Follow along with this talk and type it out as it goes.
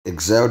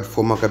Exiled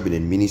former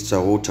cabinet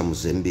minister Walter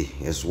Muzembe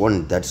has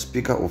warned that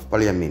Speaker of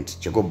Parliament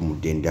Jacob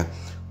Mudenda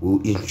will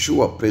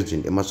ensure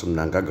President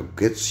Mnangagwa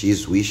gets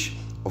his wish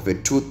of a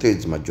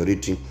 2/3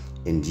 majority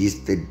and his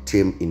third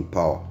term in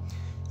power.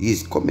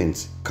 His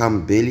comments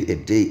come barely a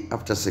day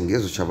after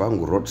Sengezo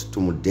Chavangu wrote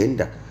to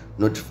Mudenda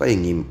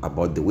notifying him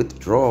about the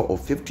withdrawal of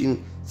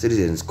 15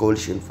 Citizens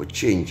Coalition for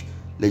Change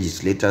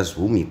legislators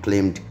whom he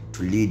claimed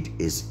to lead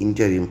as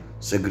interim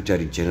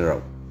Secretary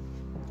General.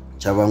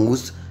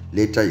 Chavangu's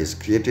letter has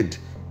created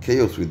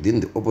chaos within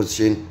the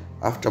opposition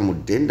after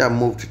Mudenda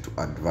moved to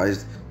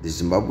advise the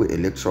Zimbabwe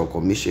Electoral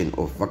Commission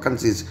of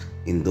vacancies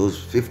in those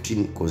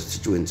 15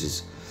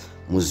 constituencies.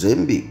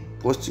 Muzembe,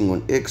 posting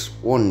on X,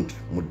 warned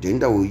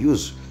Mudenda will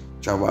use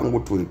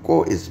Chavangu to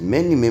recall as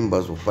many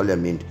members of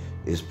parliament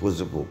as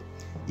possible.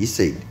 He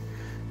said,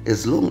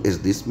 as long as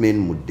this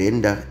man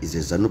Mudenda is a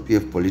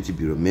ZANU-PF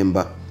Politburo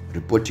member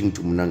reporting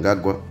to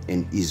Mnangagwa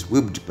and is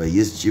whipped by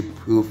his chief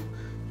whip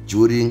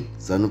during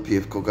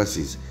ZANU-PF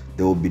caucuses,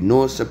 there will be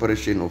no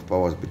separation of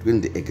powers between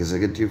the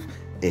executive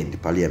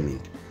and parliament.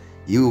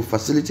 He will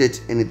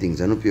facilitate anything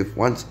ZANU-PF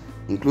wants,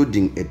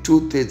 including a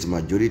 2/3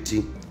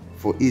 majority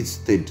for its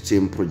third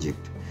term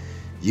project.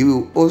 He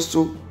will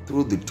also,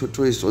 through the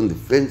tortoise on the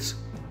fence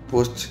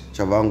post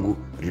Chavangu,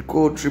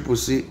 recall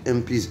CCC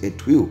MPs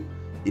at will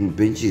in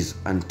benches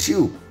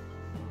until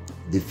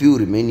the few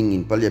remaining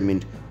in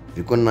parliament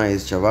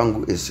recognize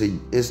Chavangu as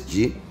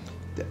SG,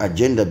 the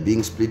agenda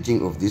being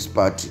splitting of this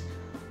party.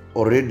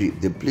 Already,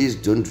 the please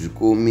don't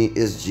recall me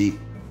SG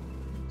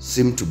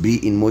seem to be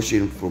in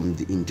motion from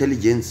the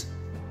intelligence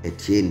at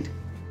hand.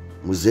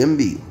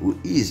 Muzembe, who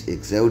is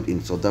exiled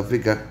in South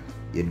Africa,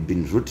 had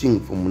been rooting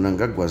for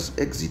Mnangagwa's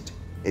exit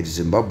at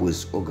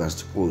Zimbabwe's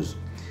August pause.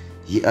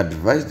 He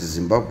advised the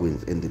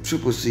Zimbabweans and the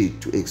CCC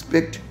to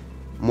expect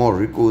more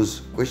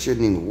recalls,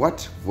 questioning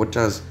what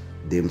voters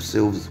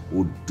themselves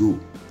would do.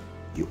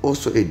 He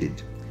also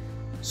added,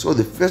 so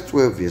the first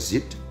wave has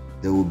hit,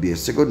 there will be a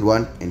second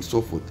one, and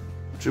so forth.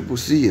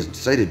 CCC has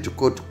decided to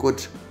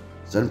quote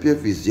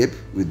ZANU-PF is happy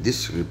with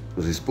this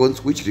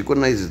response, which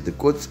recognizes the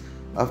courts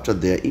after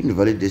their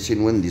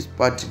invalidation when this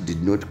party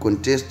did not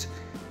contest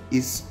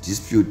its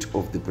dispute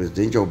of the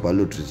presidential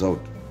ballot result.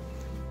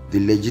 The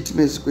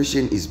legitimacy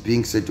question is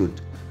being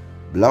settled.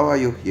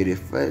 Blawayo had a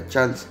fair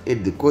chance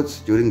at the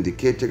courts during the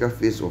caretaker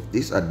phase of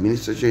this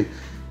administration.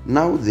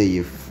 Now they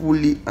have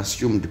fully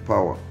assumed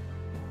power.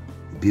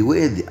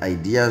 Beware the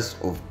ideas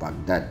of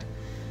Baghdad.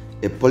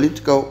 A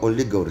political or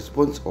legal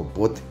response or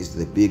both is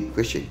the big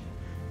question.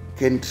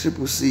 Can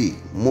CCC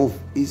move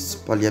its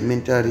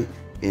parliamentary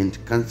and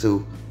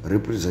council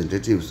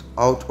representatives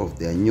out of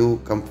their new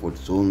comfort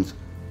zones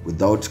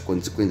without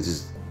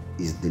consequences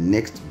is the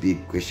next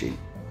big question.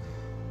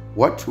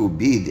 What will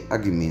be the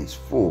arguments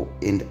for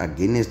and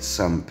against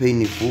some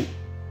painful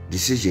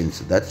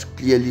decisions that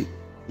clearly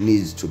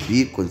needs to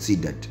be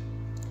considered?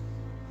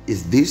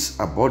 Is this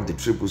about the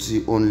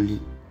CCC only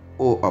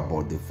or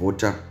about the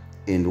voter?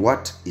 And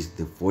what is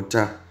the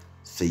voter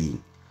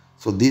saying?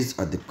 So these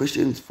are the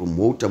questions from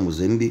Walter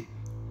Muzembe,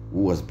 who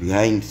was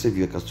behind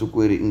Xavier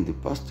Kasukwere in the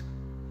past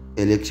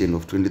election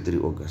of 23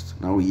 August.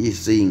 Now he is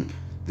saying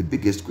the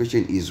biggest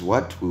question is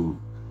what will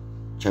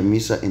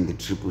Chamisa and the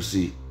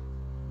CCC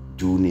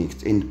do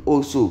next? And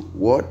also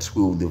what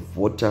will the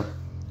voter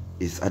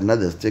is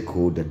another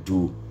stakeholder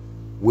do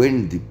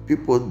when the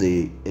people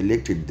they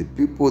elected, the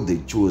people they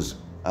chose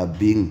are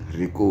being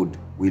recalled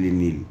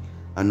willy-nilly?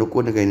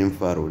 Anokuoneka ine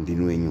mfaro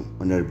ndini wenyu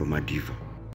Honorable Madiva.